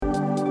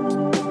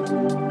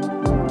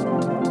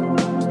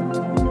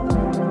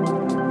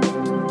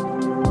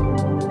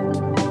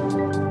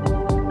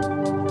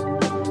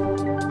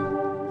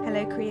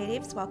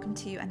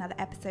welcome to another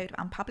episode of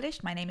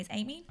Unpublished. My name is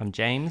Amy. I'm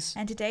James.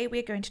 And today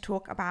we're going to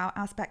talk about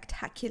our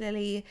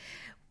spectacularly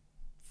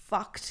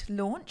fucked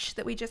launch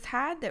that we just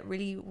had that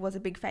really was a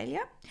big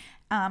failure.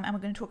 And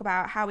we're going to talk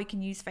about how we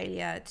can use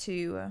failure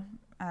to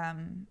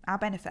our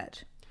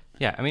benefit.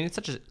 Yeah, I mean, it's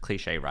such a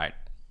cliche, right?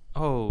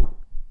 Oh,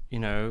 you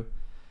know,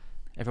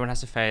 everyone has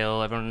to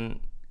fail. What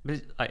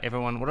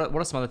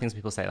are some other things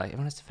people say? Like,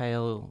 everyone has to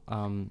fail.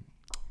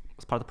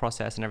 It's part of the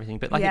process and everything.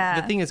 But like,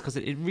 the thing is, because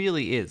it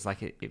really is,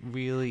 like, it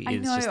really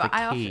is just the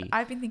key.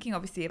 I've been thinking,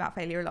 obviously, about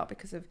failure a lot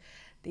because of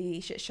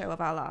the shit show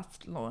of our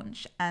last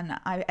launch. And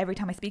every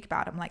time I speak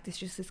about it, I'm like,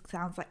 this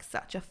sounds like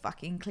such a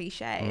fucking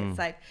cliche. It's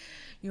like,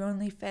 you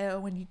only fail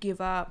when you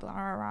give up, blah,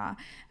 blah, blah.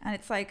 And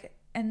it's like,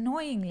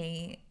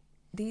 annoyingly,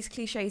 these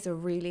cliches are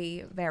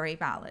really very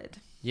valid.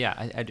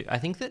 Yeah, I do. I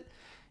think that,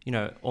 you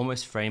know,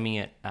 almost framing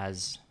it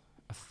as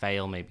a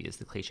fail maybe is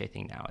the cliche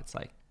thing now. It's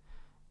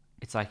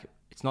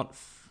not,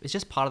 it's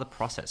just part of the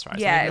process, right?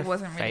 Yeah, it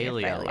wasn't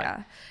really a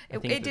failure.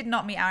 Like, it did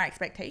not meet our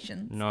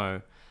expectations.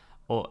 No.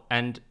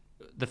 And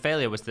the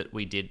failure was that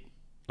we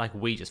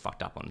just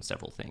fucked up on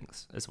several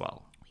things as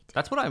well.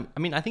 That's what I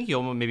mean, I think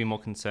you're maybe more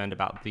concerned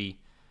about the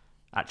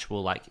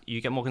actual, like,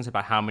 you get more concerned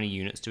about how many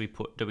units do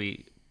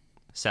we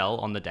sell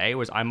on the day,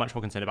 whereas I'm much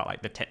more concerned about,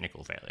 like, the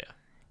technical failure.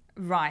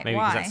 Right. Maybe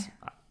why?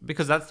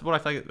 Because that's what I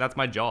feel like, that's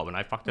my job, and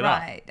I fucked it up.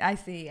 Right. I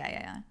see.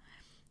 Yeah.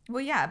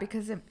 Well, yeah,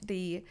 because of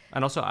the...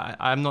 And also,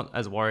 I'm not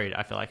as worried,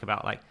 I feel like,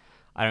 about, like,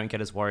 I don't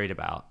get as worried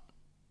about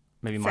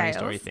maybe money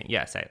story thing.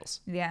 Yeah, sales.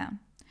 Yeah.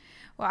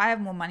 Well, I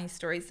have more money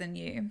stories than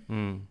you.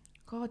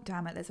 God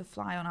damn it, there's a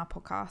fly on our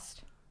podcast.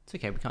 It's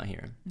okay, we can't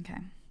hear him.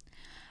 Okay.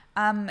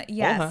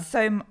 Yeah,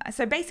 so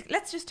basically,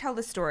 let's just tell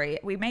the story.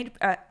 We made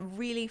a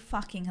really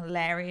fucking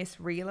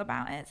hilarious reel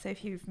about it. So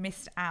if you've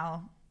missed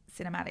our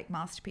cinematic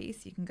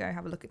masterpiece, you can go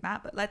have a look at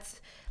that. But let's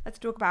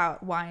talk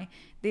about why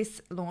this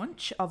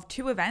launch of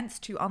two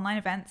online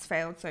events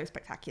failed so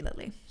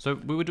spectacularly. So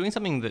we were doing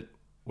something that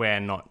we're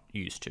not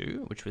used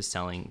to, which was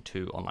selling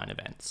 2 online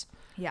events.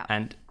 Yeah.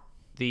 And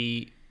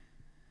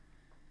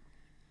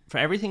for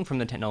everything from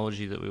the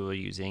technology that we were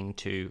using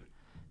to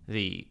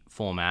the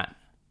format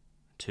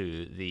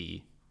to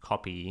the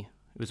copy,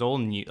 it was all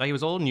new. Like, it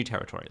was all new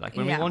territory. Like,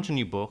 when we launch a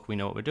new book, we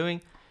know what we're doing.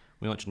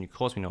 We launch a new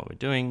course, we know what we're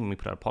doing. When we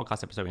put out a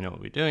podcast episode, we know what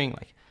we're doing.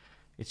 Like,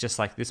 it's just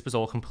like, this was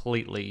all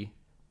completely...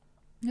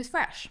 It was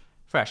fresh.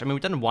 I mean,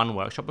 we've done one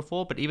workshop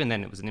before, but even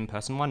then it was an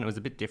in-person one. It was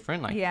a bit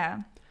different. Like,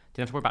 yeah. Didn't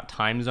have to worry about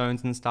time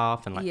zones and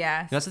stuff. And like,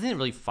 yes. That's the thing that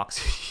really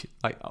fucks.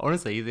 Like,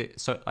 honestly,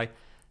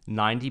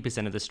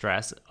 90% of the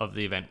stress of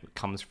the event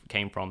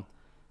came from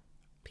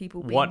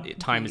people being what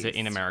confused. time is it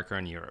in America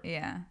and Europe?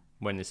 Yeah.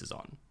 When this is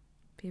on.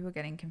 People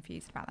getting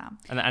confused about that.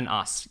 And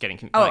us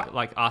getting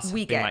like us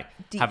we being get like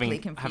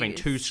deeply having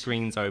 2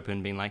 screens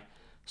open, being like,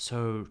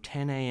 so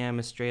 10 a.m.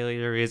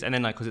 Australia is, and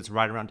then like, because it's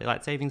right around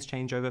daylight savings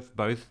changeover for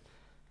both,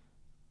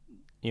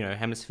 you know,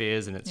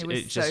 hemispheres, and it's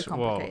just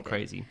complicated. Whoa,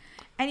 crazy.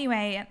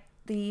 Anyway,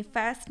 the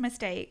first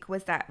mistake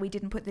was that we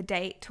didn't put the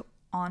date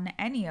on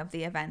any of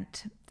the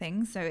event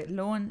things. So it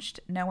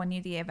launched, no one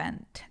knew the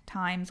event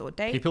times or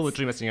dates. People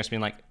literally messaging us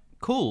being like,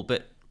 cool,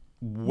 but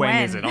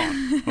when is it on?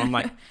 And I'm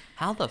like,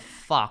 how the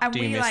fuck do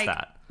you miss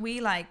that?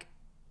 We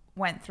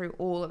went through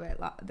all of it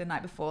the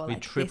night before. We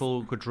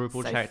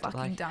quadruple checked.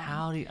 Like, dumb.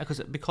 how do you,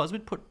 because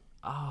we'd put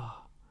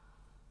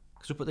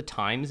the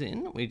times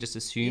in, we just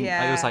assumed,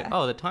 it was like,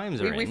 oh, the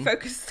times are in. We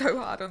focused so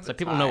hard on so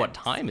people know what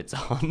time it's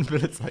on,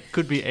 but it's like,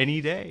 could be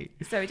any day.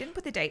 So we didn't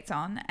put the dates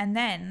on, and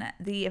then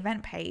the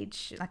event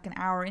page, like an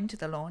hour into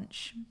the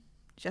launch,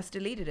 just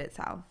deleted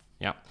itself.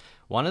 Yeah.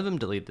 One of them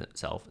deleted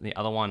itself, and the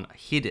other one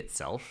hid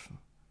itself,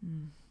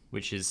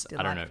 which is,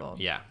 Delightful. I don't know.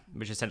 Yeah.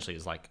 Which essentially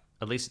is like,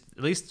 at least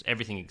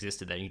everything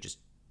existed there. You just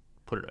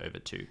put it over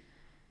to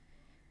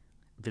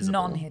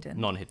visible.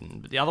 Non-hidden.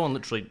 But the other one,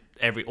 literally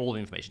all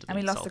the information. And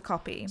we lost a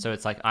copy. So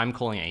it's like, I'm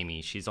calling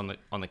Amy. She's on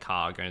the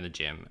car going to the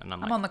gym, and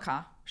I'm on the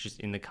car. She's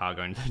in the car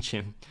going to the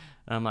gym,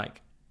 and I'm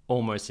like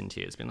almost in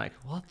tears, being like,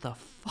 what the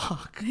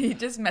fuck? He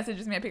just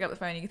messages me. I pick up the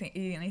phone, and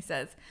he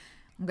says,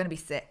 "I'm gonna be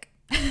sick."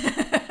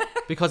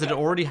 Because it had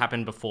already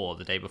happened before,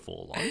 the day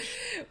before launch.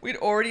 We'd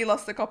already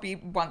lost the copy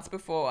once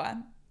before.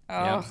 Oh.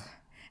 Yeah.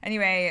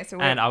 Anyway,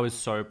 and I was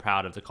so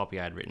proud of the copy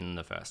I had written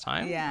the first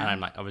time. Yeah.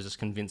 And I was just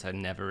convinced I'd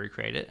never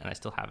recreate it, and I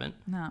still haven't.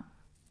 No,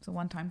 it's a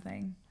one-time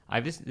thing. I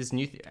have this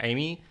new...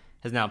 Amy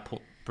has now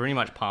pretty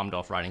much palmed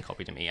off writing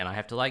copy to me, and I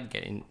have to like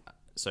get in...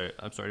 So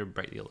I'm sorry to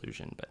break the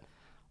illusion, but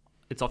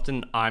it's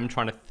often I'm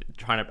trying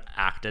to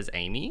act as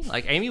Amy.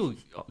 Like, Amy will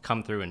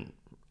come through and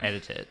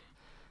edit it.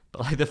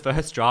 But like, the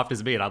first draft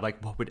is me, and I'm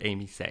like, what would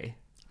Amy say?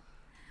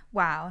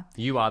 Wow.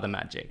 You are the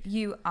magic.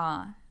 You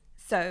are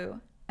so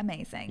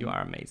amazing. You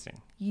are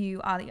amazing.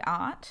 You are the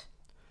art,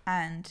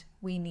 and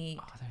we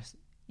need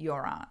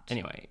your art.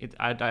 Anyway,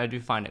 I do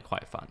find it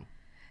quite fun.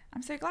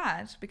 I'm so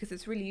glad, because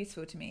it's really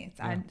useful to me.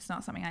 It's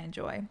not something I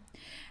enjoy.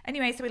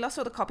 Anyway, so we lost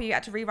all the copy. We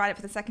had to rewrite it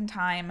for the second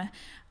time.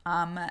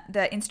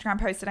 The Instagram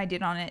post that I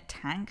did on it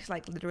tanked.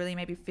 Like, literally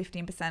maybe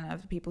 15%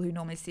 of the people who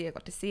normally see it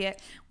got to see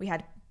it. We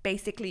had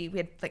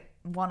like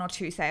 1 or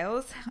 2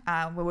 sales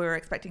where we were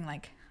expecting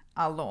like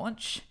our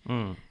launch.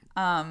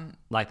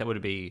 Like that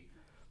would be,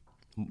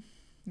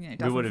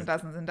 dozens and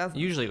dozens and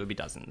dozens. Usually it would be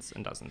dozens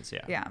and dozens,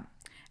 yeah. Yeah.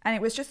 And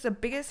it was just the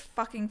biggest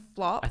fucking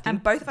flop.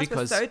 And both of us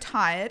were so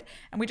tired.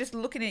 And we're just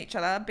looking at each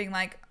other being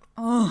like,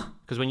 oh.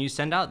 Because when you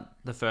send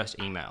out the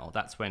first email,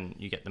 that's when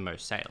you get the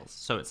most sales.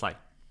 So it's like,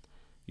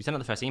 you send out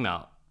the first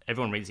email,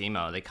 everyone reads the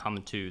email, they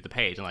come to the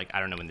page and like, I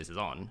don't know when this is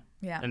on.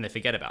 Yeah. And they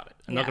forget about it.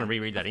 I'm not going to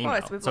reread that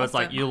email. Course, so it's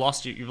like you've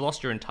lost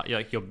your entire,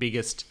 like your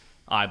biggest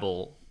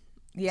eyeball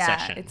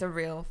session. It's a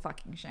real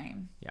fucking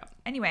shame. Yeah.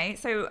 Anyway,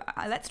 so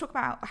let's talk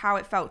about how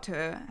it felt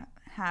to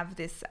have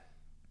this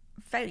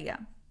failure.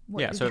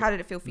 How did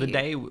it feel for you? The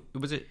day,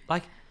 was it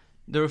like,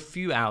 there were a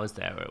few hours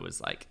there where it was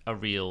like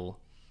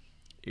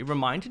it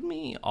reminded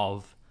me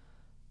of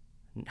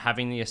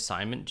having the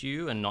assignment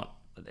due and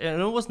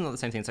it wasn't the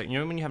same thing. It's like,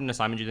 when you have an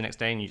assignment due the next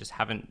day and you just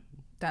haven't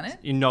done it?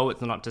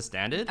 It's not to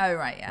standard. Oh,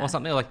 right, yeah. Or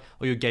something like,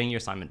 or you're getting your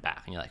assignment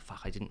back and you're like,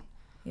 fuck, I didn't.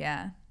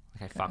 Yeah.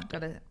 Like, I fucked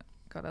it.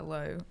 Got a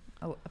low,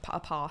 a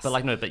pass. But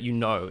like, no, but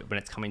when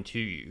it's coming to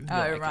you.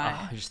 You're like,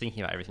 right. Just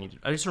thinking about everything you did.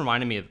 It just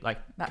reminded me of like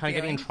that kind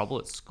of getting in trouble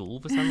at school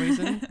for some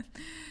reason.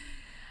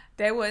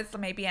 There was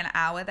maybe an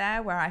hour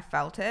there where I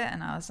felt it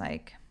and I was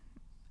like,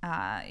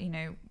 I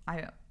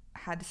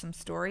had some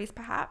stories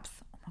perhaps.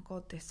 Oh my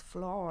God, this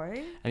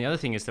fly. And the other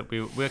thing is that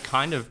we're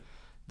kind of,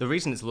 the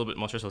reason it's a little bit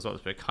more stressful as well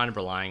is we're kind of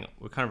relying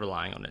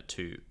on it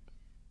to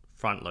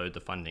front load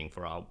the funding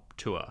for our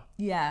tour.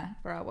 Yeah,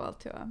 for our world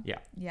tour. Yeah.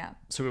 Yeah.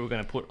 So we were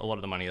going to put a lot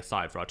of the money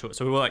aside for our tour.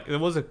 So we were like, there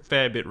was a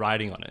fair bit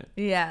riding on it.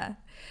 Yeah.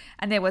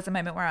 And there was a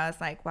moment where I was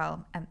like,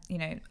 well,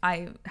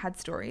 I had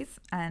stories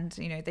and,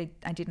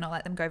 I did not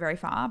let them go very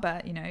far.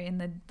 But,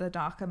 in the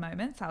darker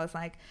moments, I was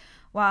like,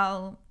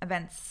 well,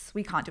 events,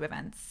 we can't do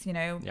events,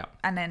 Yeah.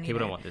 And then, people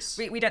don't want this.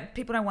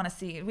 People don't want to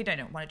see, we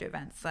don't want to do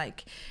events.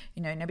 Like,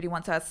 nobody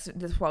wants us,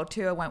 this world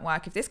tour won't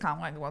work. If this can't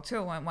work, the world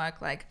tour won't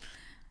work. Like,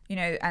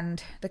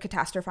 and the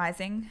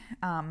catastrophizing.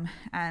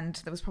 And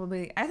there was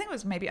probably, I think it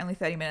was maybe only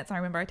 30 minutes. I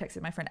remember I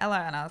texted my friend Ella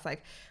and I was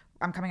like,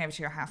 I'm coming over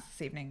to your house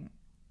this evening.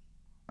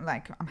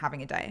 Like, I'm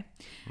having a day.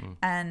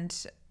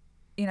 And,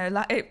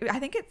 I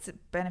think it's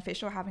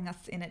beneficial having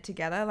us in it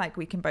together. Like,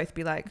 we can both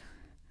be like,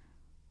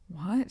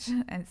 what?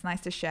 And it's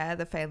nice to share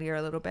the failure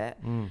a little bit.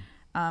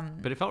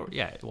 But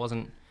it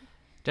wasn't,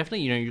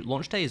 definitely,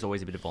 launch day is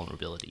always a bit of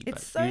vulnerability.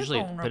 It's so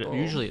vulnerable. But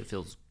usually it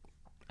feels,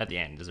 at the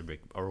end, there's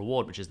a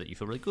reward, which is that you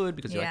feel really good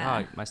because you're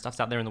like, oh, my stuff's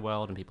out there in the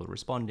world and people are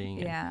responding.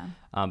 Yeah.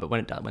 But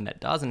when that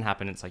doesn't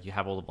happen, it's like you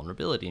have all the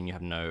vulnerability and you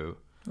have no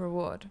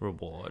reward.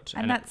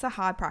 And that's a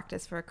hard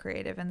practice for a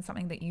creative and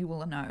something that you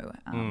will know.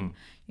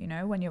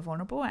 When you're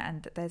vulnerable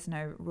and there's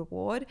no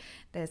reward,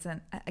 there's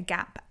a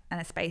gap and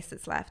a space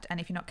that's left.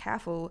 And if you're not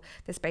careful,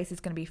 the space is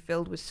going to be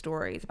filled with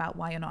stories about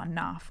why you're not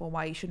enough or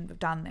why you shouldn't have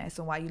done this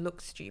or why you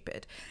look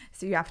stupid.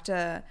 So you have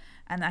to,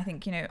 and I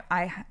think,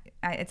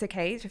 it's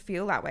okay to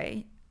feel that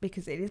way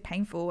because it is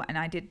painful, and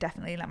I did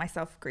definitely let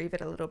myself grieve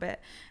it a little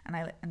bit. And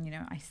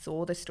I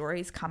saw the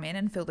stories come in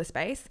and fill the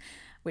space,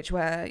 which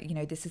were,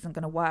 this isn't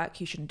going to work.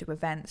 You shouldn't do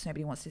events.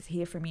 Nobody wants to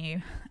hear from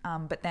you.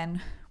 But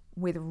then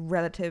with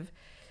relative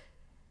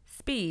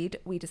speed,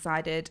 we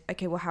decided,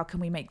 okay, well, how can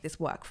we make this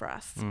work for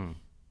us?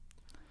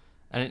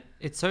 And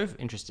it's so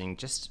interesting,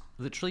 just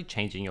literally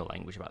changing your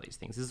language about these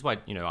things. This is why,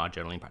 our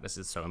journaling practice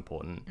is so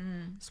important.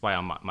 It's why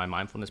my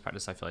mindfulness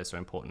practice, I feel, is so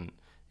important.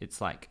 It's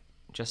like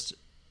just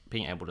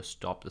being able to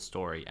stop the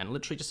story and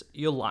literally just,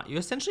 you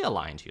essentially are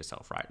lying to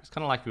yourself, right? It's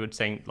kind of like we were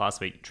saying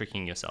last week,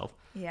 tricking yourself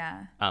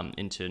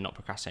into not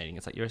procrastinating.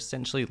 It's like you're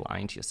essentially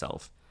lying to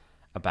yourself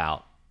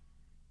about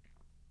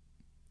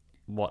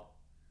what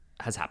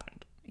has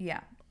happened.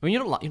 Yeah. I mean,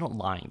 you're not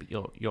lying, but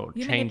you're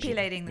changing,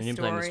 manipulating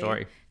the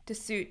story to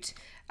suit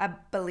a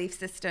belief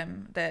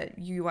system that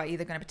you are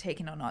either going to be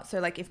taking or not. So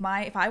like if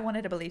I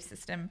wanted a belief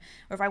system,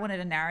 or if I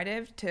wanted a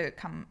narrative to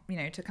come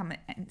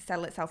and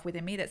settle itself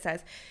within me that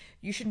says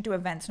you shouldn't do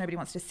events, nobody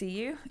wants to see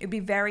you, it'd be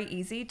very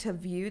easy to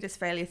view this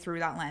failure through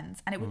that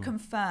lens, and it would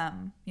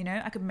confirm,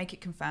 I could make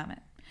it confirm it.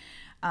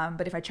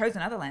 But if I chose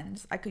another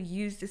lens, I could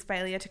use this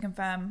failure to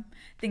confirm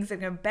things that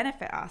are going to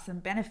benefit us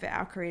and benefit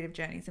our creative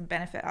journeys and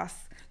benefit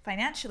us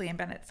financially and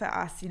benefit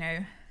us,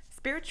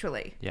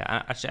 spiritually.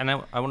 Yeah, actually, and I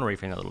want to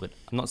reframe that a little bit.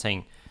 I'm not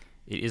saying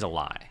it is a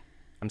lie.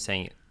 I'm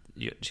saying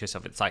to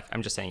yourself,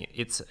 I'm just saying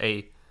it's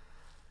a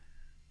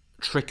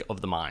trick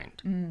of the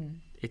mind.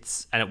 And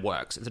it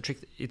works. It's a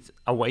trick. It's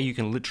a way you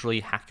can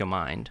literally hack your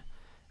mind.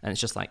 And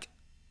it's just like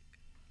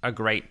a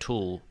great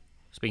tool.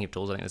 Speaking of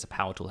tools, I think there's a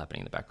power tool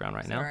happening in the background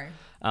right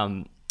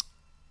now.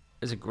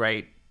 It's a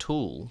great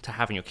tool to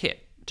have in your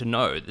kit to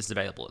know this is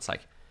available. It's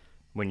like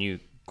when you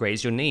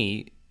graze your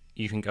knee,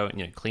 you can go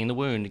clean the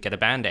wound, get a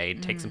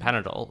Band-Aid, take some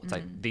Panadol. It's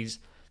like this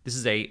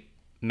is a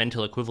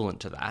mental equivalent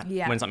to that.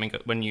 Yeah.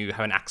 When you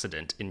have an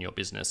accident in your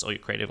business or your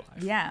creative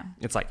life. Yeah.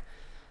 It's like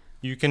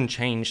you can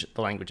change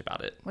the language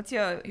about it. What's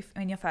your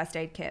first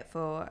aid kit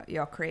for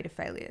your creative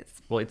failures?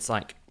 Well, it's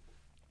like,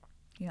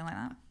 you don't like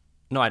that?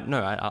 No,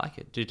 I like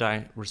it. Did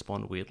I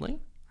respond weirdly?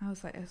 I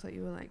thought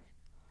you were like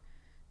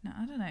No,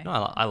 I don't know.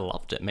 No, I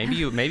loved it. Maybe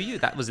you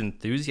that was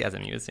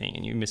enthusiasm you were seeing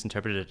and you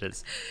misinterpreted it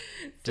as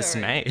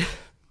dismay.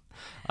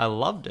 I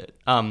loved it.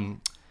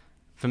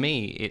 For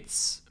me,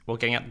 it's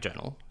getting out the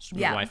journal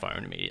with my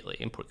phone immediately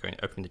and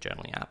opening the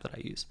journaling app that I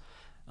use,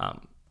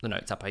 the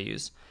notes app I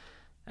use,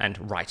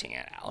 and writing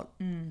it out.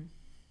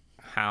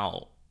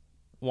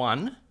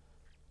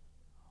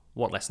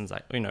 What lessons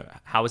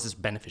how is this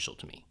beneficial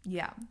to me?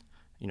 Yeah.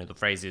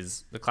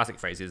 The classic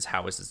phrase is,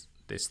 how is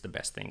this the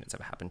best thing that's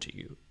ever happened to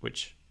you?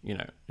 Which,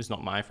 is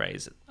not my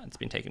phrase. It's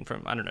been taken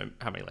from, I don't know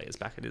how many layers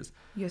back it is.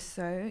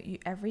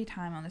 Every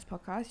time on this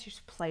podcast, you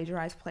just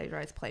plagiarize.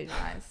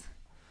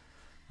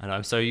 And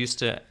I'm so used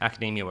to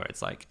academia where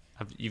it's like,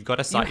 you've got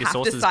to cite your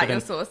sources,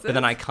 but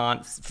then I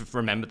can't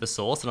remember the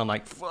source, and I'm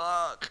like,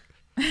 fuck.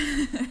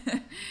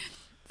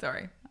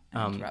 Sorry,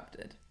 I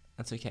interrupted.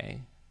 That's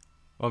okay.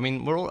 Well, I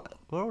mean, we're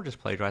all just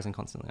plagiarizing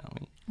constantly,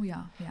 aren't we? We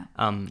are, yeah.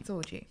 It's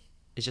all G.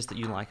 It's just that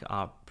you like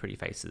our pretty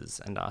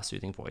faces and our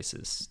soothing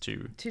voices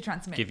to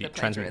transmit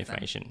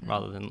information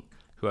rather than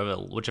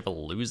whichever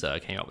loser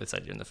came up with this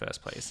idea in the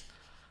first place.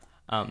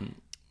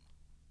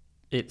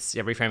 It's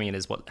reframing it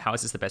as how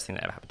is this the best thing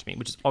that ever happened to me,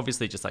 which is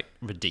obviously just like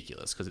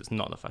ridiculous because it's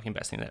not the fucking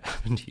best thing that ever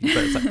happened to you.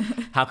 But it's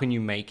like, how can you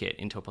make it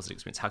into a positive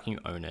experience? How can you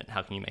own it?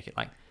 How can you make it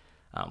like,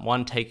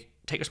 one, take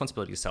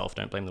responsibility yourself.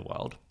 Don't blame the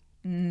world.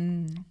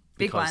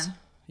 Big one.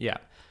 Yeah.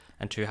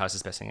 And two, how is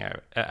this best thing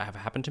ever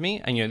happened to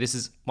me? And, this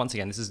is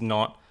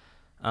not,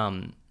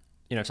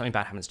 if something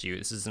bad happens to you,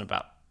 this isn't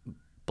about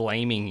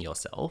blaming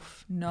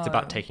yourself. No. It's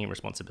about taking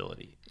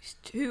responsibility. It's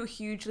two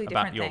hugely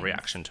different things. About your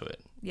reaction to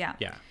it. Yeah.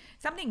 Yeah.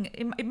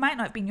 It might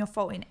not have been your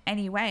fault in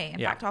any way. In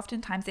fact,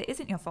 oftentimes it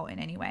isn't your fault in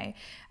any way.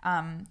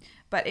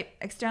 But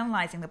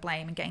externalizing the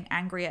blame and getting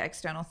angry at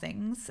external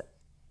things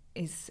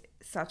is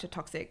such a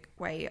toxic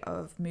way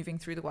of moving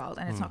through the world,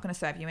 and it's not going to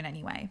serve you in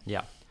any way.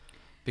 Yeah.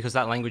 Because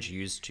that language you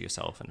use to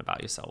yourself and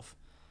about yourself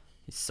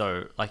is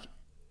so, like,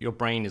 your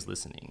brain is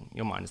listening,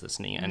 your mind is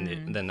listening,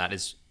 and then that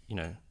is,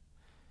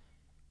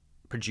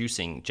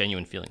 producing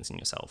genuine feelings in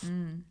yourself.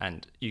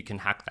 And you can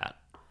hack that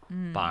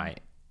by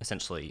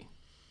essentially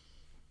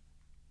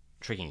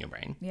tricking your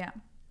brain. Yeah.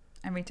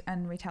 And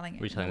retelling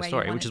it. Retelling the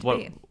story, which is what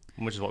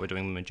we're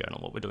doing when we journal,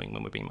 what we're doing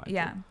when we're being mindful.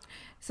 Yeah.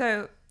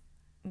 So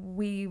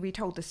we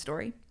retold the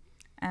story.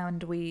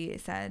 And we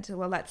said,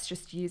 well, let's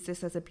just use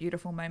this as a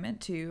beautiful moment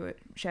to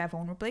share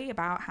vulnerably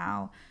about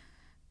how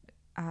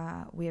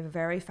we are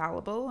very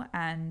fallible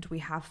and we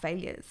have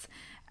failures.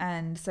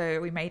 And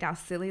so we made our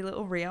silly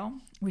little reel,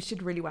 which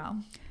did really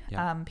well.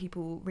 Yeah.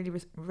 People really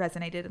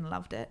resonated and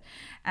loved it.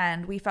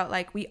 And we felt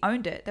like we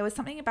owned it. There was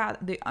something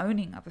about the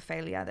owning of a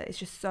failure that is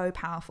just so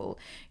powerful.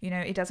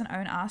 It doesn't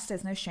own us.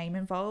 There's no shame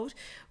involved.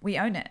 We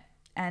own it.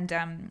 And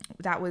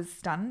that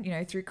was done,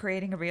 through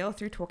creating a reel,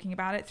 through talking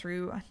about it,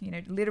 through,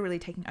 literally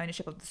taking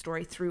ownership of the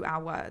story through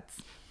our words.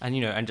 And,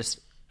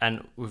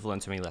 and we've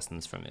learned so many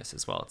lessons from this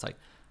as well. It's like,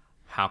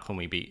 how can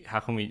we,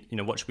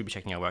 what should we be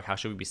checking our work? How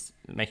should we be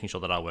making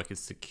sure that our work is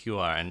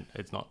secure and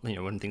it's not,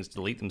 when things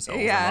delete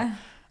themselves. Yeah.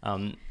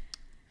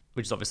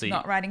 Which is obviously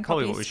not writing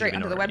copy straight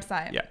onto the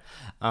website. Yeah.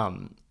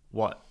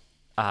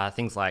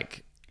 Things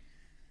like,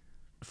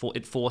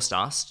 it forced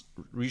us,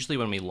 usually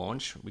when we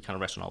launch, we kind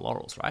of rest on our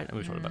laurels, right? And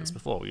we've talked about this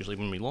before. Usually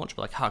when we launch,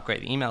 we're like,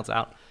 great, the email's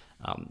out.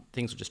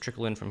 Things will just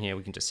trickle in from here.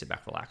 We can just sit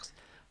back, relax.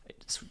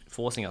 It's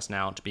forcing us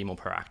now to be more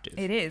proactive.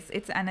 It is.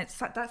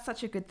 That's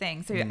such a good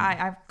thing. So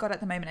I've got at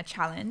the moment a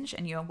challenge,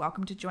 and you're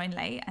welcome to join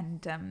late.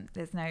 And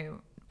there's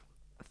no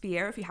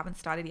fear if you haven't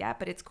started yet,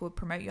 but it's called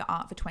Promote Your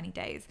Art for 20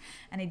 Days.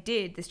 And it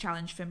did this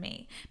challenge for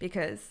me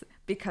because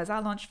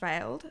our launch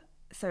failed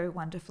so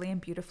wonderfully and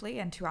beautifully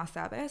and to our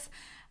service.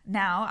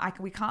 Now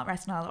we can't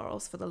rest on our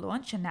laurels for the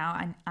launch, and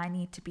now I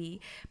need to be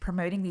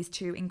promoting these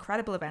two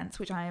incredible events,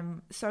 which I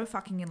am so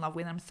fucking in love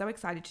with. I'm so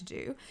excited to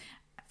do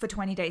for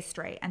 20 days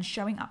straight, and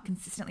showing up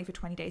consistently for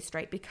 20 days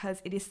straight, because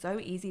it is so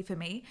easy for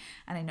me,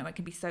 and I know it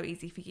can be so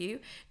easy for you,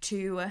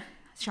 to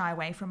shy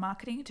away from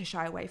marketing, to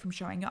shy away from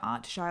showing your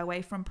art, to shy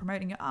away from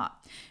promoting your art.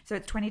 So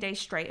it's 20 days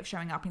straight of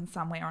showing up in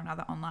some way or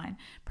another online,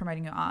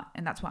 promoting your art,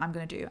 and that's what I'm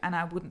going to do. And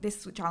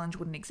this challenge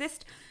wouldn't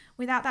exist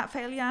without that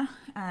failure,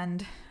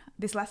 and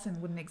this lesson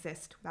wouldn't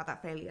exist without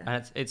that failure.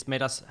 And it's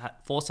made us,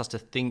 forced us to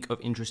think of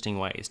interesting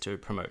ways to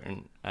promote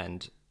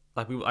and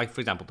for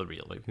example, the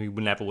reel. Like, we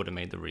never would have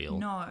made the reel.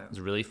 No. It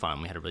was really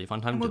fun. We had a really fun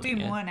time doing it. We'll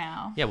do more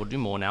now. Yeah, we'll do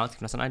more now. It's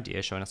given us an idea,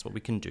 showing us what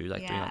we can do,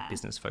 doing like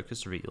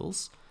business-focused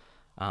reels.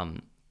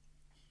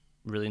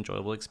 Really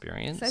enjoyable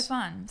experience. So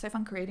fun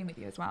creating with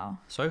you as well.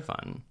 So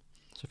fun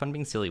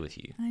being silly with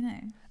you. I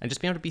know. And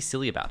just being able to be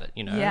silly about it,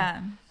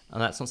 Yeah.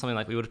 And that's not something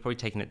like we would have probably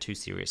taken it too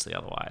seriously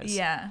otherwise.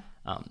 Yeah.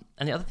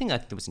 And the other thing I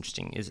think that was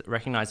interesting is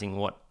recognizing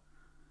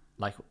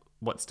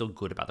what's still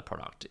good about the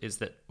product is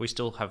that we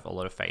still have a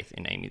lot of faith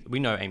in Amy. We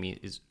know Amy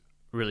is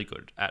really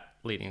good at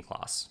leading a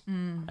class,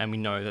 and we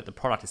know that the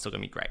product is still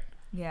going to be great.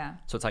 Yeah.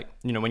 So it's like,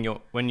 when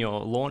your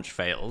launch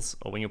fails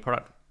or when your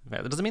product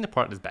fails, it doesn't mean the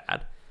product is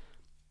bad.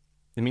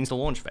 It means the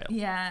launch failed.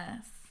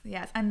 Yes.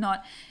 And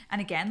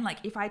again, like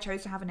if I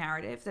chose to have a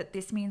narrative that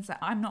this means that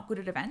I'm not good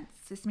at events,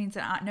 this means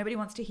that nobody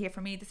wants to hear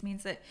from me, this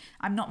means that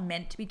I'm not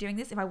meant to be doing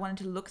this. If I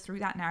wanted to look through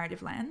that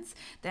narrative lens,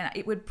 then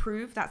it would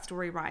prove that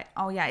story right.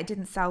 Oh yeah, it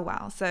didn't sell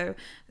well, so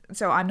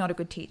I'm not a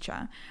good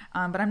teacher.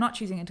 But I'm not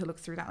choosing to look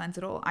through that lens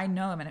at all. I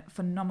know I'm a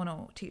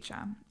phenomenal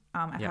teacher.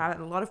 I've had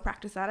a lot of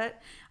practice at it.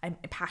 I'm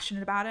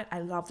passionate about it. I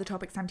love the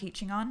topics I'm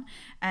teaching on.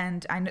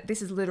 And I know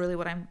this is literally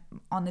what I'm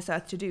on this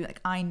earth to do.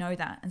 Like, I know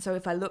that. And so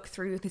if I look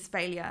through this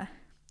failure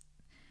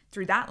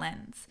through that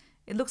lens,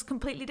 it looks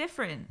completely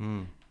different.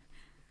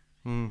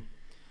 And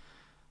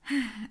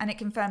it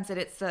confirms that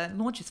it's the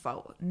launch's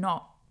fault,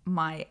 not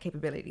my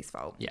capabilities'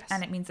 fault. Yes.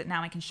 And it means that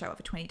now I can show up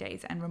for 20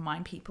 days and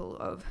remind people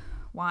of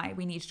why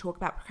we need to talk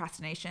about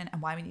procrastination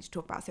and why we need to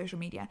talk about social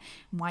media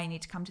and why you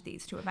need to come to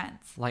these 2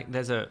 events. Like,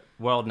 there's a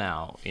world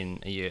now in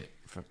a year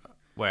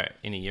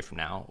from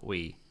now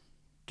we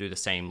do the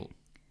same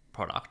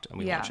product and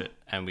we launch it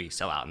and we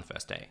sell out in the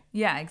first day.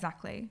 Yeah,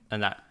 exactly.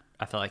 And that,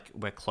 I feel like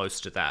we're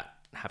close to that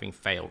having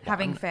failed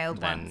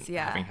once,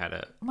 having had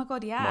a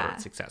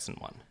moderate success in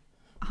one.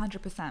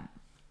 100%.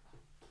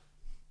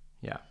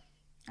 Yeah,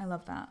 I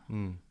love that.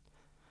 And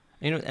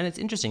it's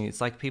interesting. It's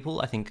like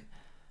people, I think,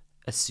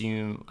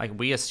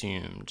 we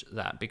assumed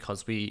that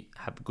because we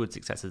have good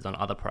successes on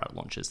other product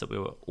launches that we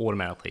were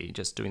automatically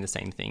just doing the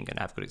same thing and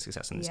have good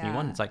success in this new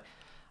one. It's like,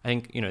 I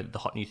think, the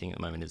hot new thing at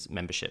the moment is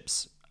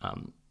memberships.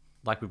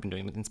 Like we've been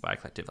doing with Inspire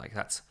Collective, like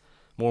that's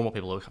more and more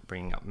people are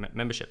bringing up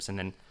memberships, and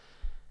then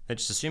they're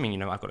just assuming,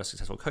 I've got a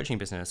successful coaching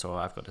business, or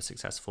I've got a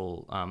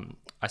successful,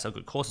 I sell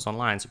good courses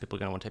online, so people are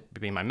going to want to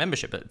be in my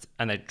membership,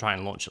 and they try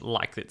and launch it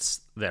like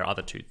it's their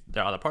other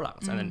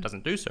products, and then it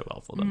doesn't do so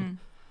well for them.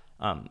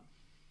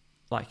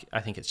 Like,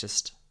 I think it's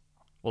just,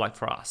 well, like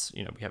for us,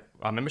 we have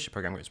our membership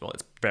program goes well.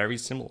 It's very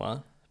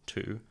similar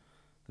to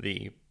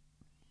the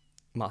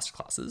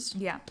masterclasses.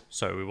 Yeah.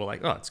 So we were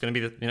like, it's going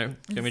to be going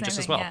to be just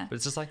as well. Yeah. But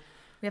it's just like,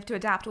 we have to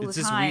adapt all the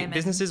time.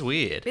 Business is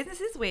weird.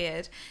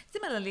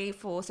 Similarly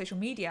for social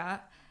media,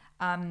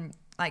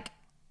 like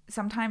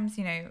sometimes,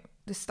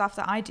 the stuff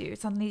that I do,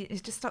 suddenly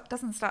it just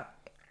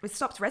it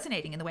stops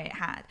resonating in the way it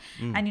had.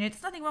 And,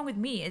 there's nothing wrong with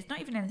me. It's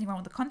not even anything wrong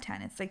with the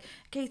content. It's like,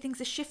 okay,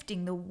 things are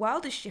shifting. The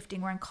world is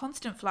shifting. We're in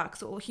constant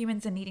flux. All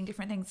humans are needing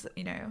different things,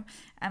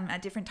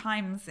 at different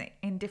times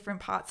in different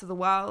parts of the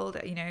world.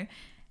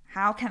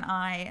 How can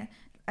I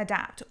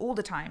adapt all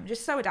the time?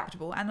 Just so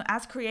adaptable. And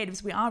as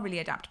creatives, we are really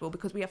adaptable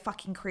because we are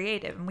fucking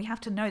creative. And we have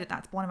to know that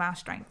that's one of our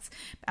strengths.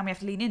 And we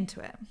have to lean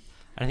into it.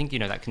 And I think,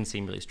 that can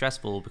seem really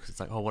stressful because it's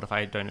like, what if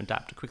I don't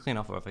adapt quickly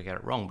enough, or if I get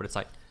it wrong? But it's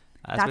like,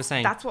 that's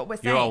what we're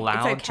saying. You're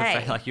allowed to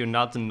fail. Like, you're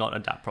not to not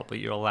adapt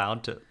properly. You're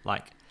allowed to,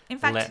 like, in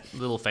fact, let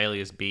little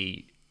failures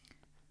be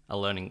a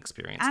learning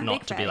experience, and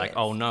not to be like,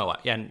 oh no,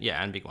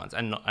 and big ones,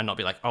 and not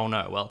be like, oh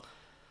no, well,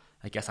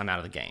 I guess I'm out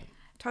of the game.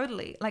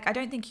 Totally. Like, I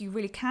don't think you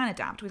really can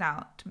adapt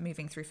without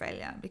moving through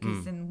failure,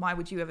 because then why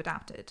would you have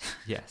adapted?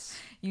 Yes.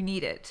 You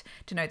need it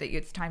to know that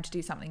it's time to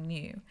do something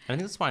new. And I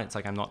think that's why it's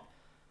like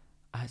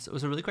it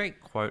was a really great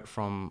quote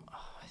from,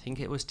 I think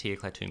it was Tia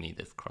Claire Toomey,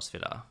 the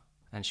CrossFitter.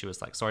 And she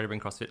was like, sorry to bring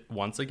CrossFit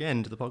once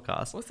again to the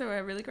podcast. Also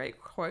a really great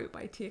quote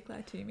by Tia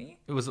Claire Toomey.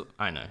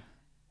 I know.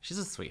 She's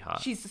a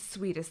sweetheart. She's the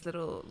sweetest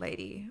little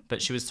lady.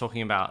 But she was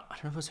talking about, I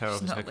don't know if it was her or if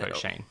it was her coach,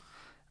 Shane.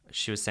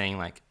 She was saying,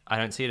 like, I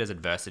don't see it as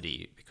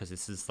adversity because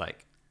this is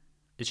like,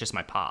 it's just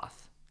my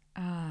path.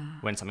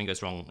 When something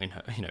goes wrong in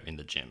her, in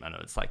the gym. I know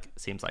it's like,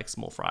 seems like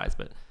small fries,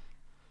 but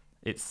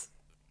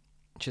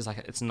she's like,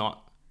 it's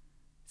not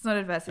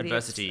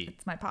adversity.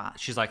 It's my path.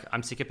 She's like,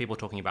 I'm sick of people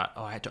talking about,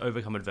 I had to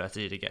overcome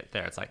adversity to get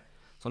there. It's like,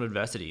 it's not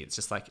adversity. It's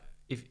just like,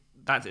 if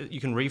that's,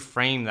 you can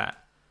reframe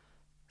that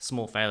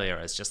small failure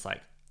as just like,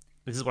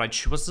 this is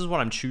what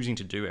I'm choosing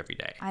to do every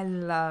day. I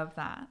love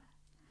that.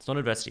 It's not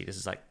adversity. This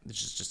is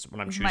just what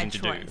I'm choosing to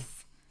do.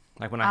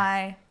 Like when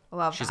I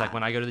love she's that. like,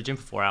 when I go to the gym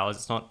for 4 hours,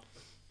 it's not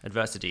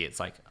adversity. It's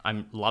like,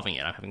 I'm loving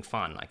it. I'm having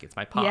fun. Like, it's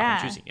my path. Yeah.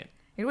 I'm choosing it.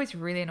 It always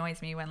really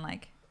annoys me when,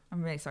 like,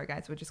 I'm really sorry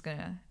guys,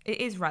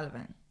 it is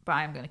relevant, but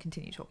I'm going to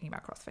continue talking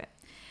about CrossFit.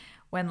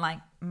 When, like,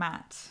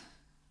 Matt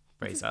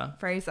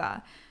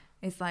Fraser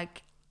is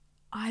like,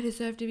 I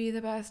deserve to be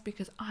the best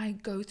because I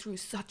go through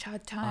such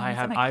hard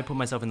times. I put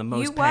myself in the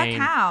most pain. You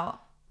work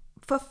out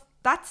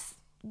that's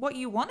what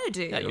you want to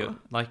do. Yeah, you're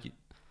like,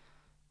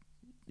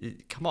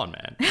 come on,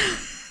 man.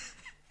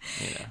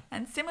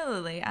 And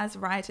similarly, as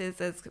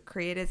writers, as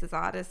creators, as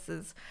artists,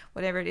 as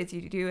whatever it is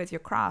you do as your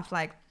craft,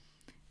 like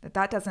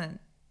that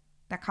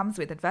comes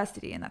with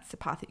adversity, and that's the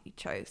path that you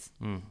chose.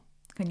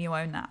 Can you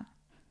own that?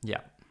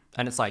 Yeah.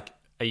 And it's like,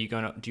 do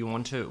you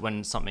want to,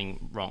 when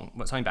something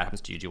bad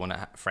happens to you, do you want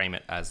to frame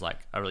it as like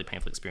a really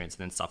painful experience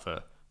and then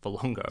suffer for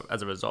longer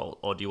as a result?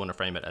 Or do you want to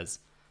frame it as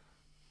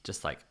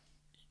just like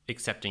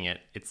accepting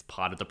it's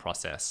part of the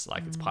process,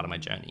 like it's part of my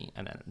journey,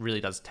 and then it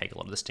really does take a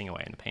lot of the sting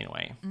away and the pain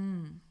away.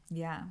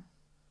 Yeah.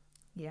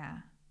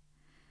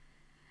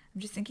 I'm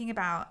just thinking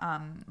about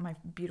my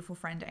beautiful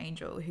friend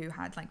Angel, who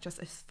had like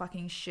just a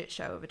fucking shit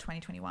show over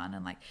 2021,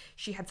 and like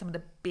she had some of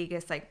the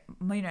biggest, like,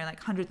 you know,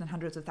 like hundreds and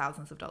hundreds of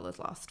thousands of dollars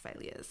lost,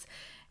 failures,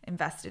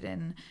 invested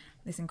in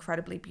this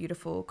incredibly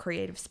beautiful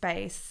creative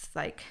space,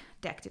 like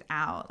decked it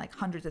out, like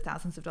hundreds of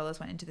thousands of dollars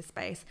went into the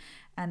space,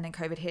 and then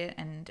COVID hit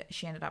and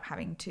she ended up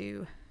having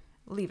to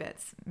leave it,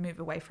 move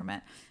away from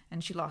it,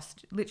 and she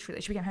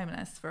became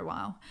homeless for a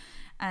while.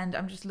 And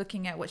I'm just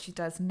looking at what she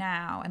does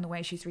now and the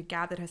way she's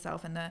regathered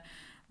herself and the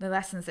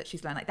lessons that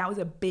she's learned. Like, that was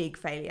a big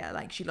failure.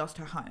 Like, she lost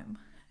her home,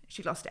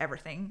 she lost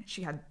everything,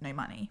 she had no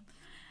money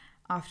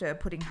after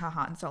putting her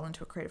heart and soul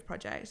into a creative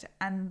project,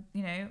 and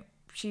you know,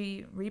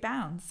 she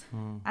rebounds.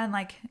 And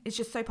like, it's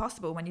just so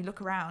possible when you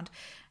look around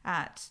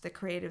at the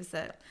creatives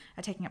that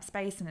are taking up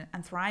space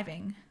and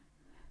thriving.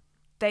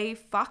 They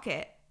fuck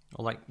it.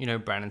 Or like, you know,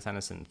 Brandon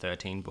Sanderson,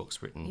 13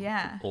 books written,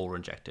 Yeah. all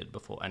rejected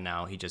before, and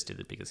now he just did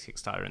the biggest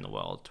Kickstarter in the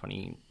world,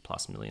 $20+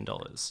 million.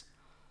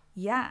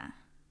 Yeah.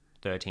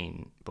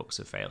 13 books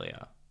of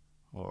failure.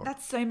 Or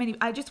That's so many.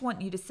 I just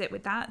want you to sit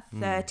with that.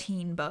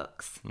 13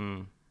 books.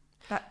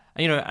 That,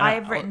 you know, I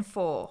have written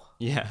 4.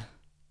 Yeah.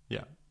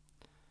 Yeah.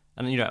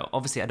 And, you know,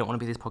 obviously I don't want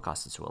to be these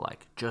podcasters who are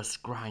like,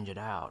 just grind it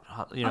out.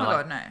 You know, oh my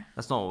like, God, no.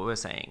 That's not what we're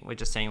saying. We're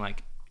just saying,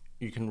 like,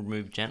 you can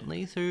move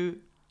gently through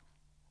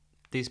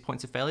these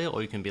points of failure,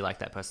 or you can be like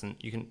that person.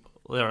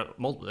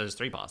 There's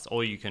 3 paths,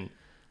 or you can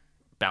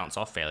bounce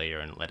off failure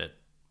and let it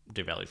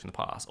devalue from the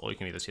past, or you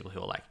can be those people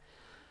who are like,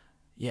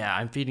 yeah,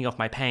 I'm feeding off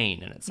my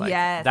pain. And it's like,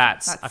 yes,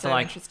 that's I so feel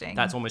like interesting.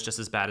 that's almost just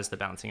as bad as the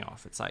bouncing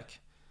off. It's like,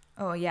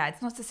 oh yeah,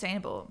 it's not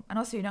sustainable. And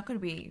also, you're not going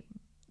to be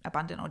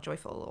abundant or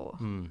joyful.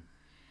 Or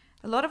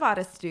a lot of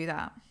artists do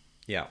that.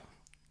 yeah.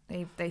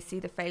 They see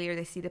the failure,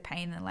 they see the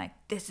pain, and they're like,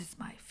 this is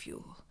my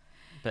fuel.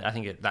 But I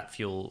think that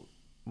fuel,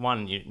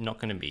 one, you're not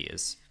going to be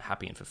as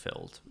happy and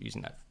fulfilled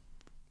using that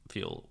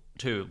fuel.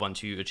 2,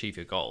 once you achieve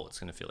your goal, it's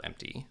going to feel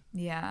empty.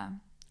 Yeah.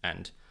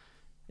 And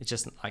it's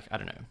just like, I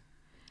don't know.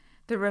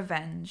 The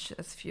revenge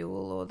as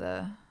fuel, or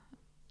the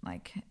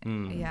like,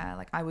 yeah,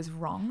 like I was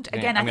wronged. Yeah,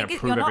 Again, I'm I gonna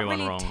think prove you're not everyone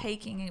really wrong.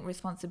 taking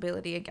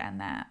responsibility again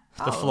there.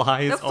 The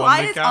fly is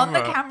on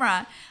the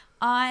camera.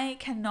 I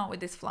cannot with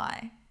this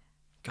fly.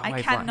 Go I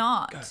away, fly.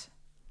 cannot. Go.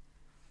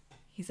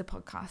 He's a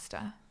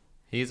podcaster.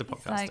 He is a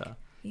podcaster.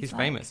 He's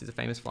like, famous. He's a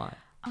famous fly.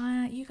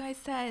 You guys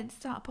said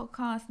start a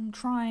podcast. I'm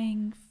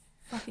trying.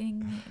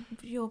 Fucking,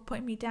 you're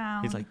putting me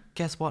down. He's like,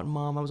 guess what,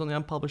 Mom? I was on the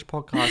Unpublished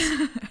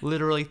podcast.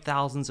 Literally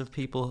thousands of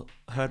people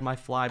heard my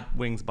fly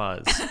wings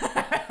buzz.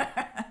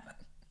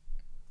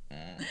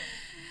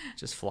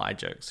 Just fly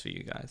jokes for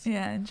you guys.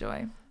 Yeah,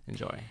 enjoy.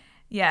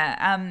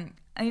 Yeah.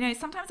 You know,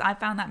 sometimes I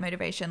found that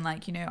motivation,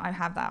 like, you know, I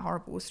have that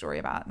horrible story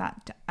about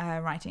that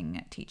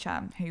writing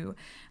teacher who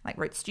like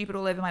wrote stupid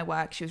all over my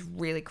work. She was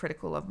really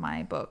critical of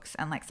my books.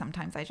 And like,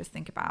 sometimes I just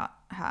think about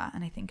her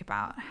and I think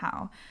about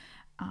how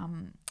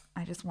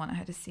I just want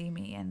her to see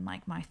me in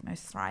like my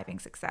most thriving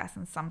success.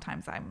 And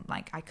sometimes I'm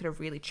like, I could have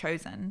really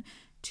chosen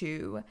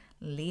to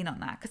lean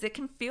on that, because it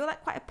can feel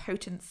like quite a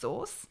potent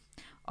source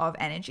of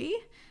energy,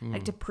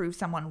 like to prove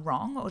someone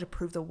wrong or to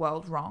prove the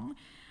world wrong.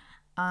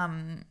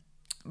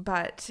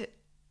 But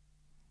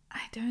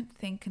I don't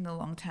think in the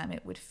long term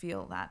it would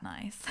feel that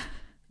nice.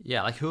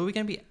 Yeah, like, who are we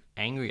going to be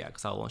angry at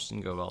because our launch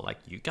didn't go well? Like,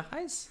 you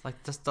guys? Like,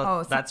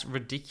 that's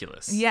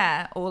ridiculous.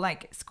 Yeah, or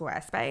like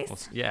Squarespace. Well,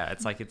 yeah,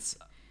 it's like it's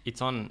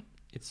on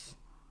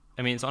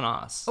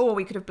us. Or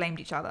we could have blamed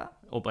each other.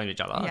 Or blamed each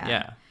other,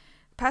 yeah.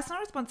 Personal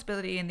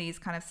responsibility in these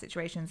kind of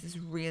situations is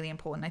really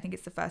important. I think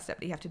it's the first step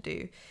that you have to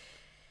do.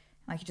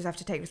 Like, you just have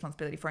to take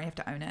responsibility for it. You have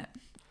to own it.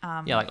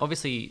 Yeah, like,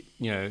 obviously,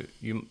 you know,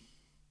 you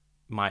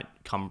might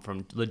come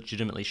from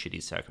legitimately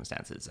shitty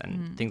circumstances,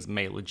 and things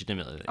may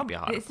legitimately be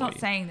harder. It's not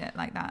saying that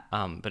like that.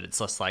 But it's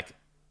less like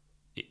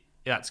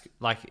that's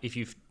like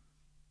if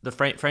the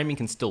framing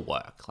can still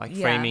work. Like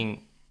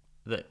framing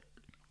it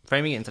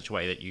in such a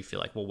way that you feel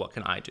like, well, what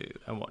can I do,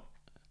 and what.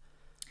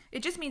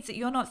 It just means that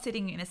you're not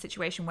sitting in a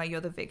situation where you're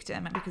the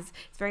victim, because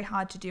it's very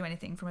hard to do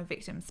anything from a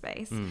victim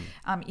space,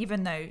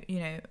 even though, you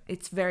know,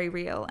 it's very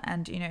real,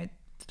 and, you know,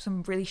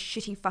 some really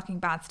shitty fucking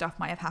bad stuff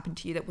might have happened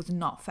to you that was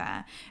not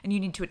fair, and you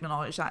need to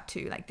acknowledge that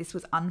too. Like, this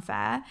was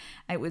unfair,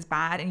 it was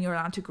bad, and you're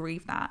allowed to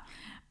grieve that.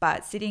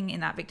 But sitting in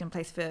that victim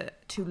place for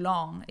too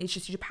long, it's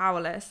just, you're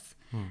powerless,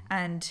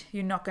 and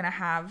you're not going to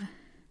have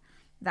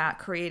that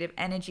creative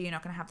energy, you're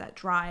not going to have that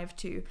drive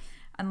to,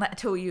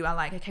 until you are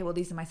like, okay, well,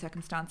 these are my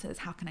circumstances,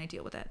 how can I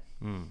deal with it?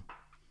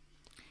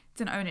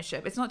 It's an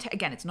ownership. It's not,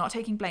 again, it's not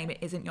taking blame. It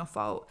isn't your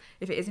fault.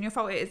 If it isn't your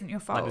fault, it isn't your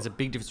fault. Like, there's a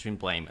big difference between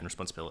blame and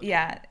responsibility.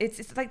 Yeah,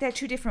 it's like they're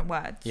 2 different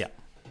words. Yeah.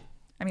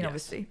 I mean,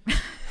 obviously.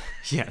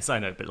 Yes, I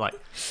know, but like,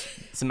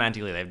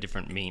 semantically, they have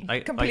different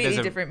meanings.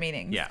 Completely different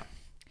meanings. Yeah.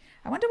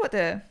 I wonder what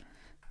the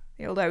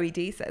old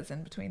OED says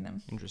in between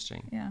them.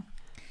 Interesting. Yeah.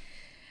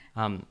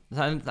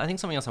 So I think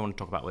something else I want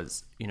to talk about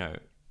was, you know,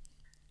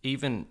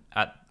 even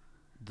at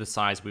the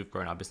size we've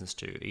grown our business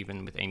to,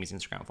 even with Amy's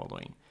Instagram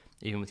following,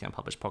 even with the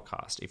Unpublished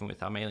podcast, even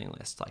with our mailing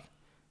list, like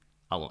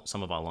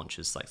some of our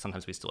launches, like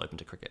sometimes we still open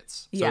to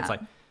crickets. So it's like,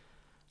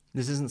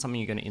 this isn't something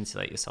you're going to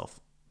insulate yourself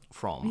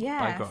from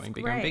by growing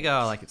bigger and bigger.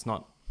 Like it's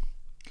not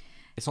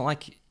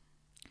like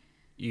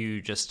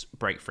you just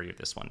break free of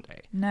this one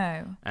day.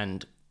 No.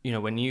 And you know,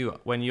 when you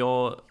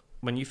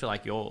feel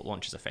like your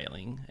launches are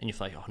failing and you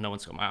feel like, oh, no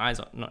one's got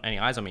not any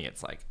eyes on me,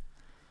 it's like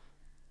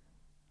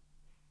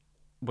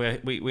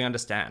we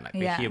understand, like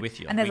we're here with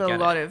you. And there's a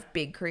lot of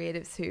big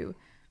creatives who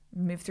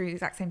move through the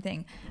exact same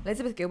thing.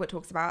 Elizabeth Gilbert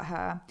talks about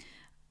her.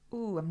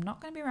 Ooh, I'm not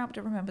going to be able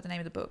to remember the name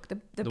of the book.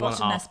 The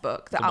Botanist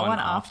book. The one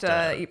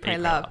after Eat, Pray,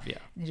 Love. Yeah.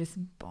 And it just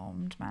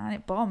bombed, man.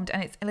 It bombed.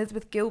 And it's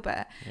Elizabeth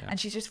Gilbert. Yeah. And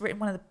she's just written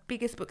one of the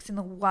biggest books in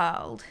the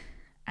world.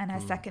 And her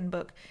second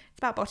book, it's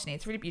about botany.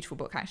 It's a really beautiful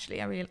book,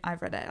 actually.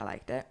 I've read it. I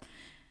liked it.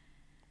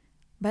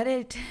 But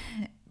it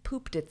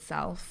pooped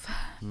itself.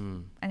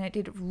 And it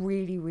did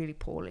really, really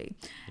poorly.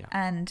 Yeah.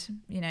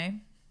 And, you know,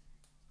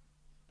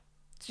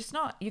 it's just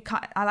not, you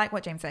can't, I like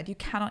what James said, you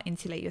cannot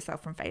insulate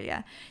yourself from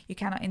failure. You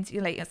cannot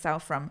insulate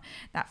yourself from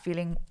that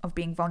feeling of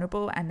being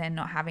vulnerable and then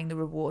not having the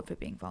reward for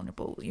being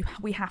vulnerable.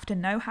 We have to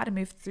know how to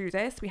move through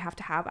this. We have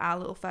to have our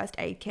little first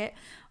aid kit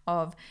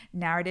of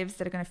narratives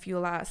that are going to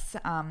fuel us,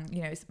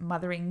 you know,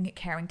 mothering,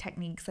 caring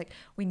techniques. Like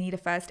we need a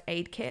first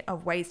aid kit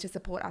of ways to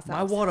support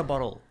ourselves. My water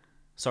bottle.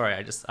 Sorry,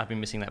 I've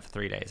been missing that for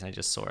 3 days and I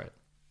just saw it.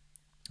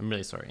 I'm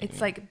really sorry. It's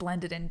Amy. like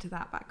blended into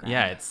that background.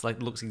 Yeah, it's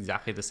like looks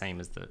exactly the same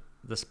as the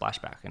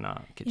splashback in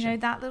our kitchen. You know,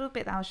 that little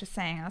bit that I was just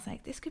saying, I was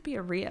like, this could be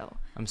a reel.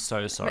 I'm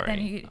so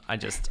sorry.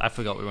 I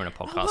forgot we were in a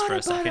podcast for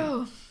a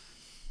second.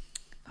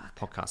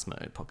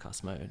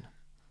 Podcast mode.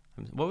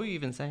 What were you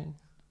even saying?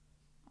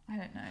 I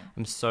don't know.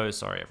 I'm so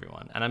sorry,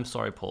 everyone. And I'm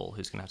sorry, Paul,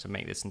 who's going to have to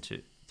make this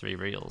into 3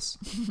 reels.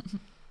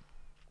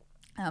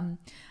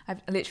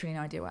 I've literally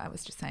no idea what I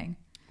was just saying.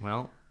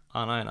 Well,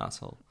 aren't I an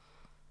asshole?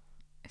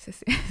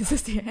 Is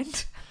this the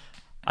end?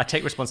 I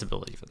take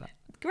responsibility for that.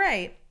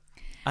 Great.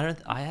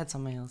 I had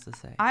something else to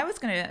say. I was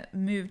going to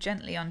move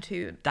gently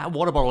onto... That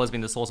water bottle has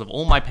been the source of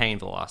all my pain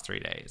for the last 3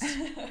 days.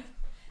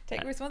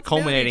 Take responsibility,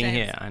 culminating James.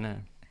 here, I know.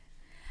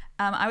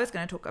 I was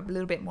going to talk a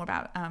little bit more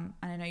about, and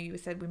I know you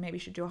said we maybe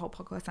should do a whole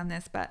podcast on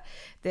this, but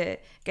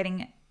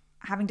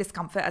having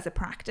discomfort as a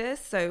practice.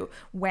 So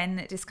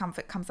when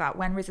discomfort comes out,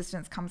 when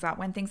resistance comes out,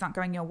 when things aren't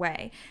going your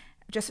way,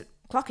 just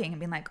clocking and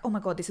being like, oh my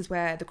God, this is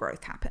where the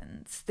growth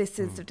happens. This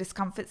is the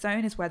discomfort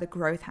zone is where the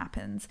growth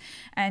happens.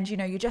 And, you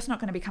know, you're just not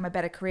going to become a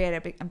better creator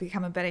and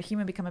become a better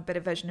human, become a better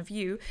version of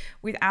you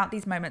without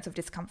these moments of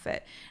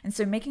discomfort. And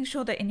so making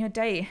sure that in your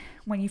day,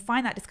 when you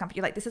find that discomfort,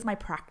 you're like, this is my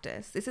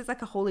practice. This is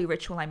like a holy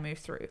ritual I move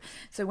through.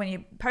 So when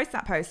you post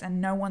that post and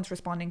no one's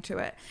responding to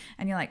it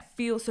and you're like,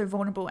 feel so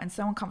vulnerable and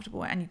so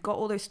uncomfortable and you've got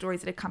all those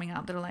stories that are coming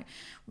up that are like,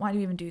 why do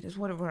you even do this?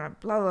 Whatever,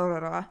 blah, blah, blah,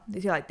 blah.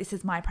 You're like, this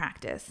is my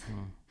practice.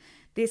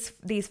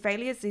 These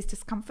failures, this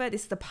discomfort,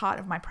 this is a part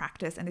of my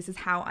practice, and this is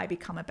how I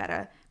become a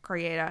better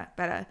creator,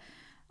 better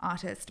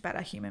artist,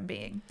 better human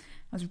being.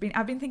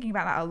 I've been thinking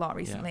about that a lot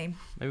recently. Yeah.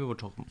 Maybe we'll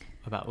talk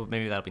about,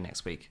 maybe that'll be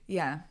next week.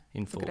 Yeah,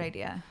 in full. That's a good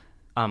idea.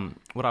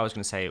 What I was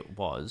going to say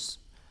was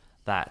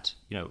that,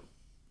 you know,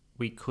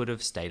 we could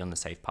have stayed on the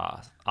safe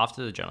path.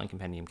 After the journaling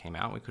compendium came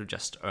out, we could have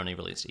just only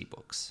released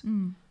ebooks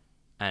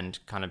and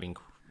kind of been,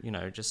 you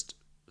know, just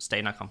stayed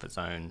in our comfort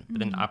zone. But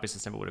then our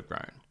business never would have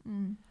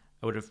grown.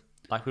 It would have,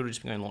 like, we would have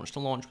just been going launch to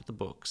launch with the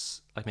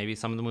books. Like maybe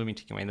some of them would have been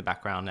ticking away in the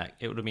background. Like,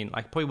 it would have been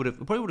like probably would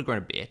have grown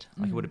a bit.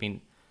 Like it would have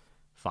been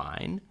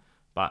fine.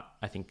 But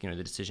I think, you know,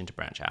 the decision to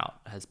branch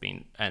out has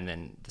been, and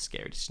then the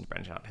scary decision to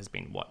branch out has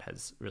been what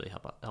has really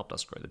helped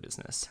us grow the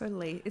business.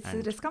 Totally. It's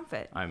the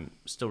discomfort. I'm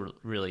still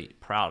really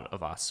proud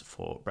of us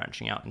for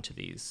branching out into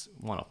these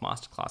one-off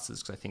masterclasses,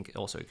 because I think it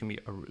also could be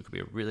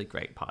a really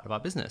great part of our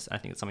business. I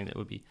think it's something that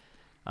would be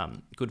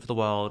good for the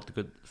world,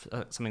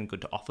 something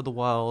good to offer the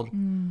world.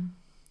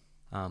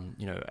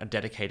 You know, a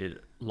dedicated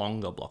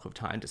longer block of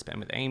time to spend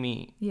with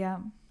Amy. Yeah.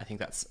 I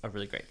think that's a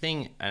really great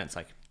thing. And it's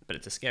like, but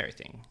it's a scary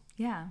thing.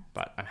 Yeah.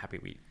 But I'm happy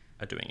we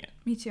are doing it.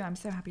 Me too. I'm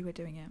so happy we're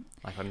doing it.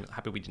 Like, I'm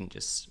happy we didn't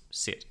just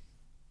sit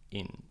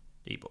in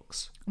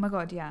ebooks. Oh my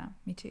God. Yeah,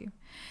 me too.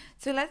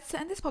 So let's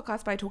end this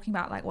podcast by talking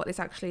about like what this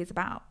actually is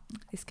about.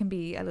 This can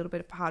be a little bit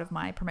of part of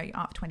my Promote Your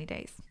Art for 20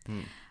 Days.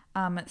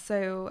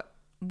 So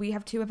we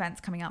have 2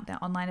 events coming up.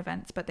 They're online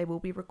events, but they will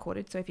be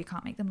recorded. So if you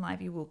can't make them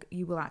live, you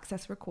will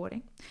access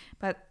recording.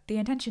 But the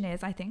intention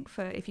is, I think,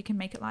 for if you can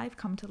make it live,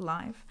 come to the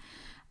live.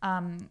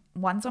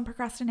 One's on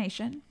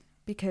procrastination,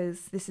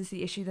 because this is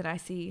the issue that I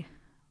see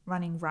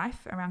running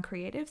rife around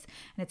creatives,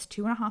 and it's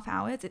 2.5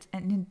 hours. It's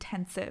an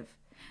intensive,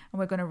 and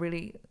we're going to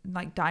really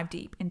like dive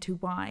deep into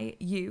why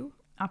you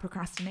are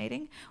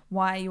procrastinating,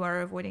 why you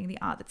are avoiding the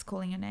art that's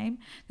calling your name,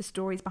 the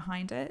stories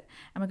behind it,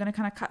 and we're going to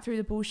kind of cut through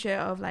the bullshit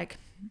of like,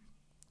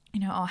 you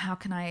know, oh, how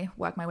can I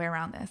work my way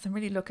around this, and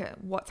really look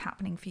at what's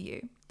happening for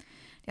you.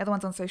 The other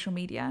one's on social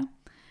media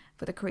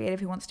for the creative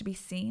who wants to be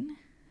seen.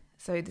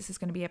 So this is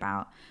going to be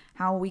about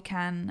how we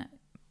can,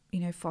 you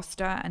know,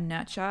 foster and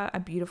nurture a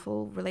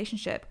beautiful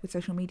relationship with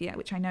social media,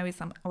 which I know is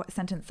a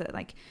sentence that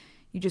like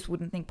you just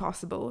wouldn't think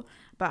possible.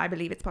 But I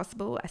believe it's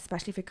possible,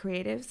 especially for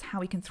creatives, how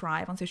we can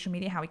thrive on social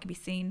media, how we can be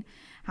seen,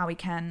 how we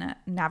can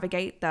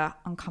navigate the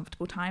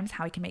uncomfortable times,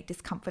 how we can make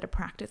discomfort a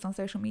practice on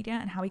social media,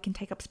 and how we can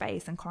take up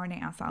space and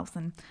coronate ourselves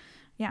and,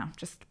 yeah,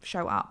 just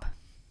show up.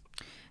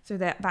 So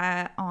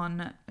that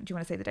on, do you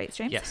want to say the dates,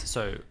 James? Yes.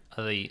 So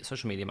the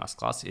social media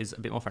masterclass is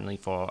a bit more friendly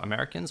for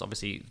Americans.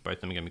 Obviously, both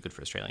of them are going to be good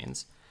for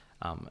Australians.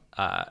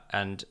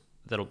 And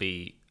that'll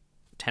be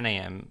 10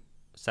 a.m.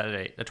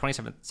 Sunday, the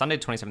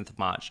 27th of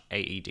March,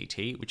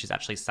 AEDT, which is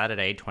actually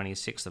Saturday,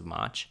 26th of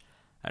March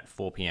at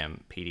 4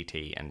 p.m.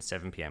 PDT and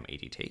 7 p.m.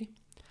 EDT.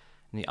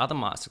 And the other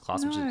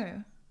masterclass, which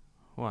is...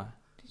 What?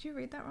 Did you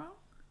read that wrong?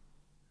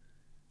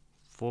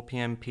 4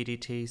 p.m.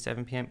 PDT,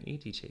 7 p.m.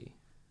 EDT.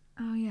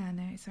 Oh, yeah,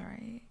 no,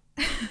 sorry.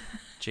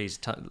 Jeez,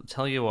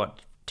 tell you what,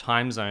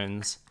 time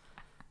zones.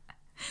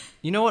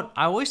 You know what?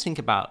 I always think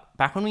about,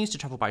 back when we used to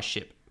travel by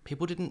ship,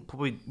 people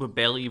were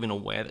barely even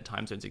aware that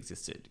time zones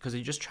existed because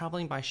you're just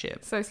traveling by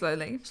ship. So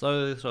slowly.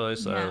 Slowly,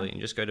 yeah. And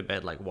you just go to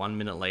bed like 1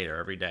 minute later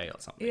every day or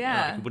something.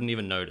 Yeah. Like, you wouldn't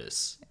even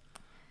notice.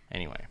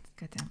 Anyway.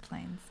 Goddamn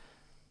planes.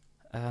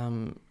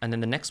 And then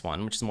the next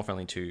one, which is more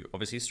friendly to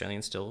obviously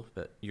Australians still,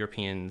 but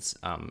Europeans,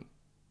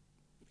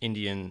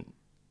 Indian,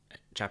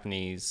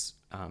 Japanese,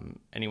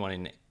 anyone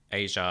in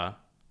Asia,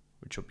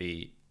 which will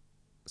be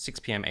 6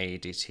 p.m.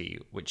 AEDT,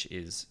 which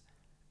is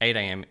 8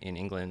 a.m. in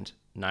England,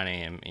 9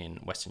 a.m. in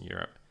Western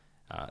Europe,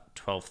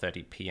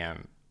 12:30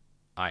 p.m.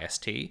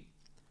 IST,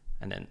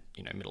 and then,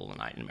 middle of the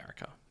night in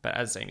America. But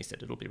as Amy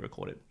said, it'll be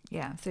recorded.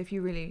 Yeah, so if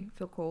you really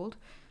feel called,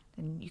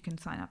 then you can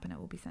sign up and it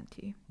will be sent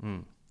to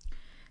you.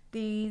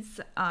 These,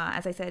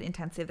 as I said,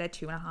 intensive. They're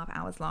 2.5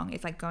 hours long.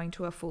 It's like going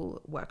to a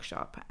full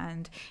workshop,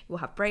 and we'll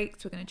have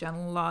breaks. We're going to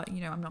journal a lot.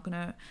 I'm not going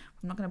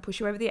to push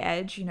you over the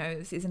edge.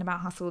 This isn't about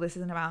hustle. This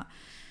isn't about,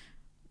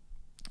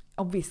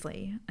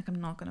 obviously, like,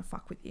 I'm not going to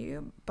fuck with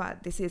you,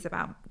 but this is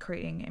about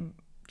creating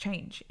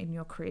change in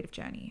your creative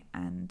journey,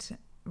 and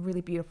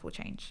really beautiful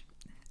change,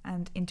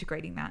 and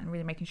integrating that and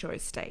really making sure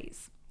it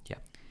stays. Yeah.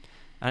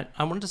 And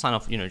I wanted to sign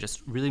off,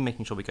 just really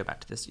making sure we go back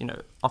to this.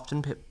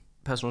 Often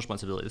personal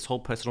responsibility, this whole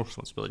personal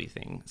responsibility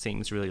thing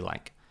seems really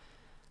like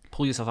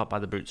pull yourself up by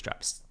the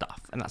bootstraps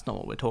stuff, and that's not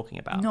what we're talking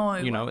about. No.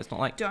 It's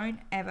not like... Don't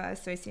ever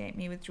associate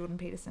me with Jordan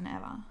Peterson,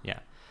 ever. Yeah.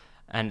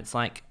 And it's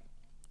like,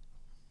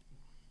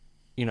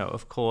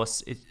 of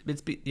course, it's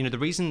the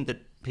reason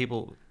that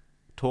people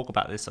talk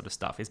about this sort of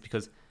stuff is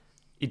because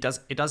it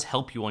does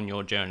help you on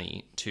your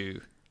journey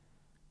to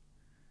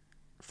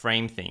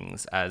frame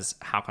things as,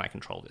 how can I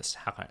control this?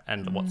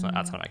 What's not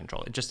outside my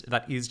control?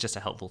 That is just a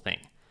helpful thing.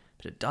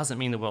 But it doesn't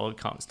mean the world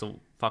can't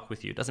still fuck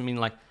with you. It doesn't mean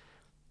like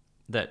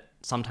that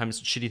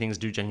sometimes shitty things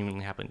do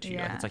genuinely happen to you.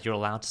 Yeah. It's like you're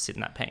allowed to sit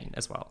in that pain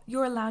as well.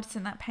 You're allowed to sit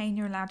in that pain.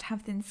 You're allowed to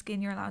have thin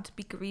skin. You're allowed to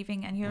be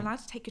grieving, and you're allowed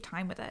to take your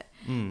time with it.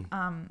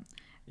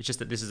 It's just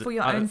that this is, for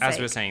your own as sake.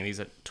 we were saying,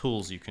 these are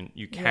tools you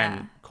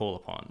can call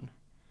upon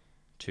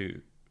to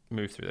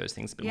move through those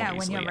things a bit more easily.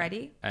 When you're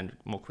ready. And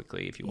more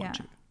quickly if you want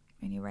to.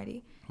 When you're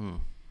ready.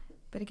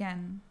 But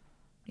again...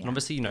 Yeah, and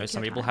obviously,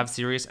 some people have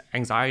serious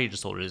anxiety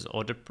disorders,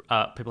 or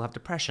people have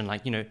depression,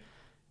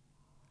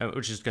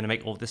 which is going to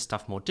make all this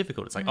stuff more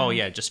difficult. It's like, oh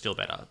yeah, just feel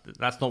better.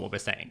 That's not what we're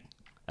saying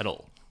at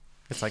all.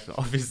 It's like,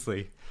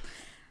 obviously.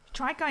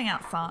 Try going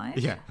outside.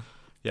 Yeah.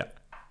 Yeah.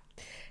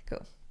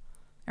 Cool.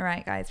 All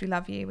right, guys, we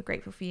love you. We're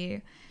grateful for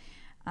you.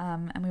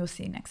 And we will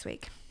see you next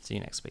week. See you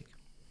next week.